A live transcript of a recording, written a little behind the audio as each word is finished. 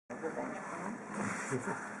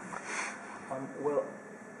revenge porn? Well,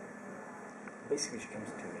 basically she comes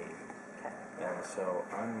to me, and so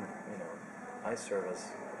I serve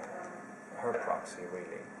as her proxy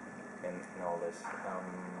really in all this.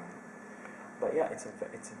 But yeah, it's a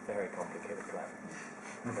very complicated plan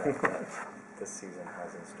that this season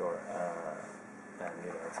has in store, and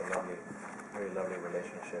it's a very lovely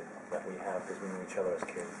relationship that we have because we knew each other as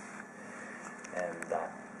kids, and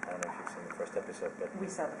that I don't know if you've seen the first episode, but We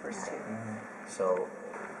saw the first two. so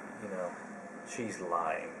she's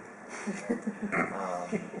lying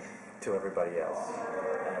to everybody else,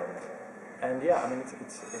 and yeah, I mean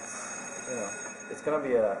it's gonna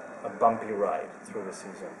be a bumpy ride through the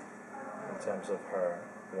season in terms of her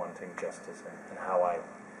wanting justice and how I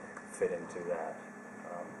fit into that.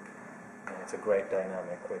 And it's a great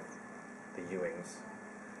dynamic with the Ewings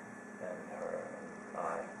and her and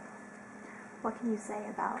I. What can you say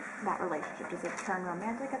about that relationship? Does it turn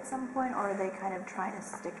romantic at some point, or are they kind of trying to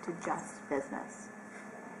stick to just business?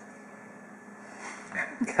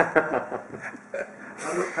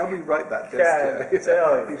 How do we write that? He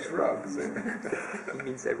shrugs. He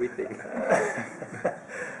means everything.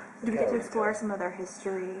 Do we get to explore some of their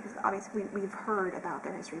history? Because obviously we've heard about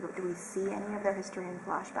their history, but do we see any of their history in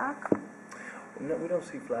flashback? No, we don't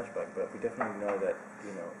see flashback, but we definitely know that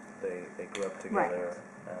they grew up together,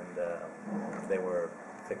 and they were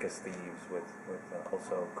thick as thieves with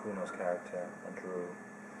also Kuno's character and Drew,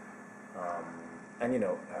 and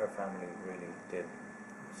her family really did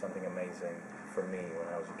something amazing for me when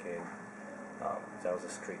I was a kid. I was a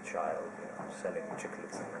street child, selling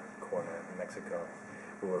chiclets in the corner in Mexico.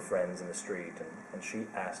 We were friends in the street, and she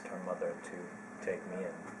asked her mother to take me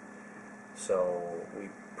in. So we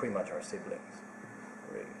pretty much are siblings,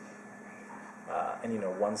 really. And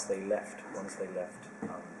once they left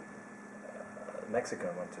Mexico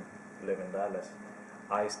and went to live in Dallas,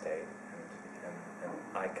 I stayed, and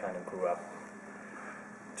I kind of grew up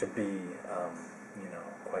to be,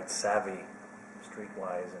 quite savvy,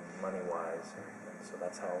 streetwise and money-wise, and so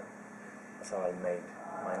that's how I made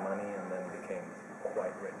my money, and then became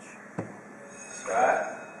quite rich. So,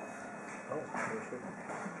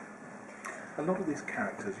 a lot of these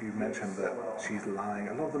characters, you mentioned that she's lying,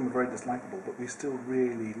 a lot of them are very dislikable, but we still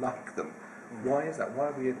really like them. Why is that? Why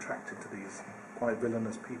are we attracted to these quite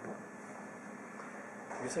villainous people?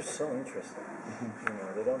 Because they're so interesting.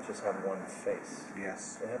 They don't just have one face.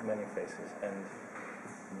 Yes. They have many faces, and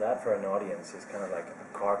that for an audience is kind of like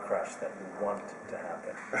a car crash that you want to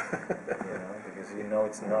happen. Because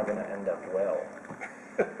it's not going to end up well.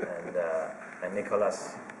 And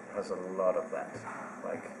Nicolas has a lot of that.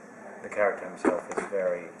 Like, the character himself is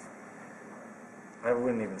very, I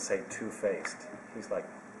wouldn't even say two-faced. He's like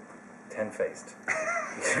 10-faced.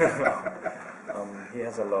 He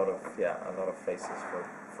has a lot of faces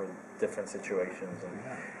for different situations,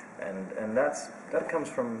 and that comes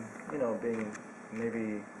from being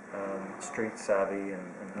maybe street savvy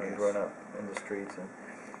and having grown up in the streets, and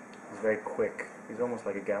he's very quick. He's almost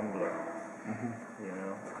like a gambler,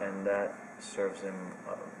 and that serves him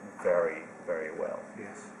very, very well.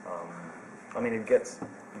 Yes. It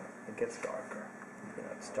gets darker.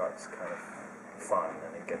 It starts kind of fun,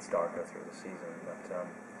 and it gets darker through the season.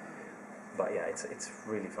 But yeah, it's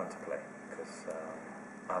really fun to play because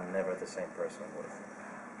I'm never the same person with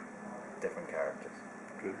different characters.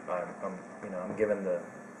 Good. I'm given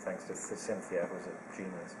thanks to Cynthia, who's a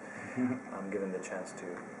genius. I'm given the chance to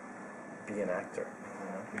be an actor.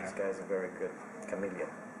 This guy's a very good chameleon.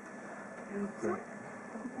 So,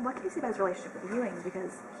 what can you say about his relationship with the Ewings?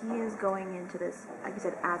 Because he is going into this, like you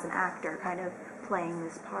said, as an actor, kind of playing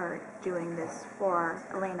this part, doing this for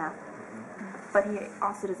Elena. But he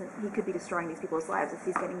also he could be destroying these people's lives as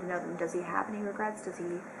he's getting to know them. Does he have any regrets? Does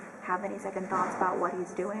he have any second thoughts about what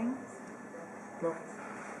he's doing? No.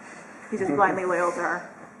 He's just blindly loyal to her.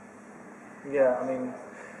 Yeah,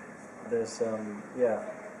 there's,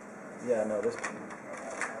 there's,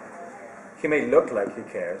 he may look like he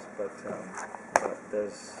cares, but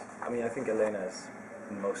there's, I think Elena is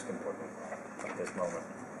most important at this moment.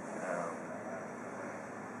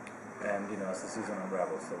 And, as the season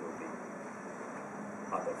unravels, there will be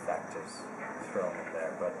other factors thrown in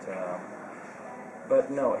there. But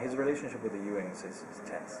no, his relationship with the Ewings is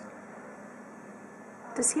tense.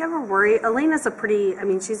 Does he ever worry? Elena's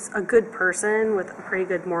she's a good person with a pretty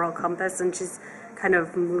good moral compass, and she's kind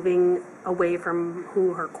of moving away from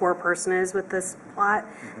who her core person is with this plot.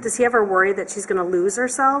 Mm-hmm. Does he ever worry that she's going to lose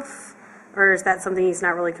herself? Or is that something he's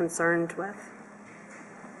not really concerned with?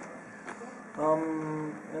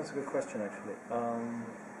 That's a good question, actually.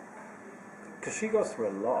 Because she goes through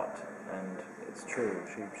a lot, and it's true.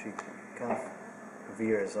 She kind of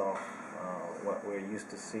veers off what we're used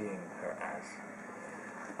to seeing her as.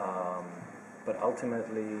 But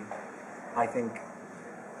ultimately, I think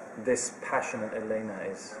this passionate Elena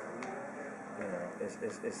is, you know,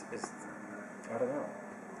 is I don't know,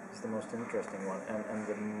 it's the most interesting one and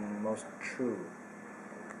the most true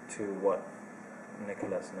to what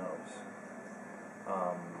Nicolas knows.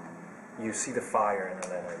 You see the fire in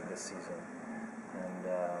Elena this season,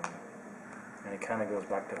 and it kind of goes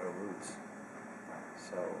back to her roots.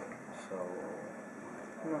 So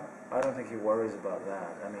no, I don't think he worries about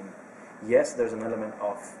that. I mean, yes, there's an element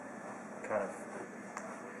of kind of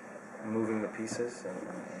moving the pieces and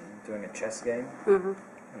doing a chess game, and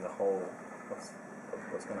the whole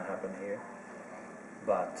what's going to happen here.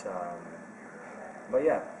 But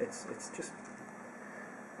yeah, it's just,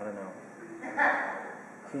 I don't know.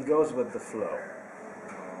 He goes with the flow.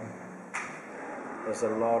 There's a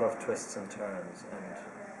lot of twists and turns,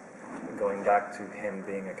 and going back to him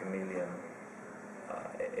being a chameleon,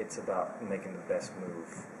 it's about making the best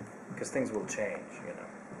move, because things will change, you know.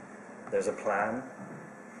 There's a plan,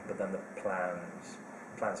 but then the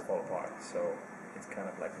plans fall apart, so it's kind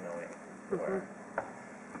of like knowing where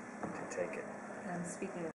to take it. And speaking of